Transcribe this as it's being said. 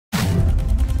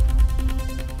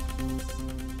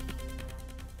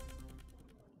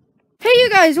you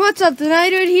guys, what's up? The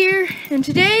Nightwood here, and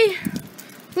today,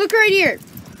 look right here.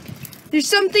 There's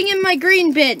something in my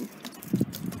green bin.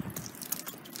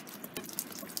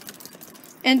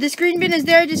 And this green bin is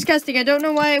very disgusting. I don't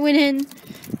know why it went in,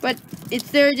 but it's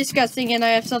very disgusting, and I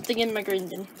have something in my green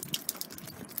bin.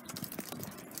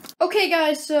 Okay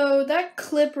guys, so that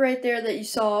clip right there that you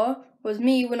saw was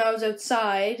me when I was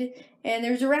outside, and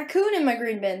there's a raccoon in my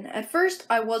green bin. At first,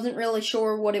 I wasn't really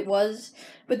sure what it was,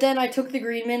 but then I took the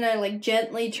green bin and I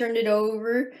gently turned it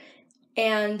over,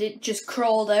 and it just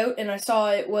crawled out, and I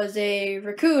saw it was a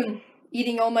raccoon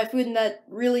eating all my food in that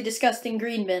really disgusting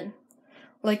green bin.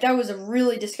 That was a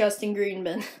really disgusting green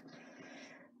bin.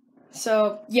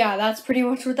 So, yeah, that's pretty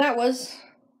much what that was.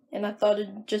 And I thought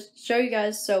I'd just show you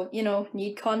guys, so, you know,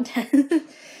 need content.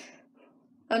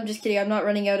 I'm just kidding, I'm not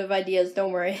running out of ideas,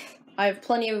 don't worry. I have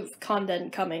plenty of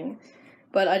content coming.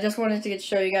 But I just wanted to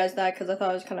show you guys that because I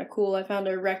thought it was kind of cool. I found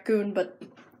a raccoon, but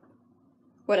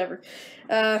whatever.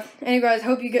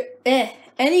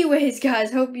 Anyways,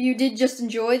 guys, hope you did just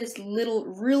enjoy this little,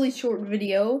 really short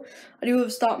video. I do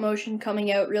have stop motion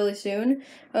coming out really soon.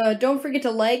 Don't forget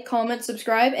to like, comment,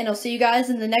 subscribe, and I'll see you guys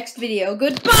in the next video.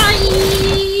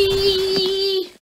 Goodbye!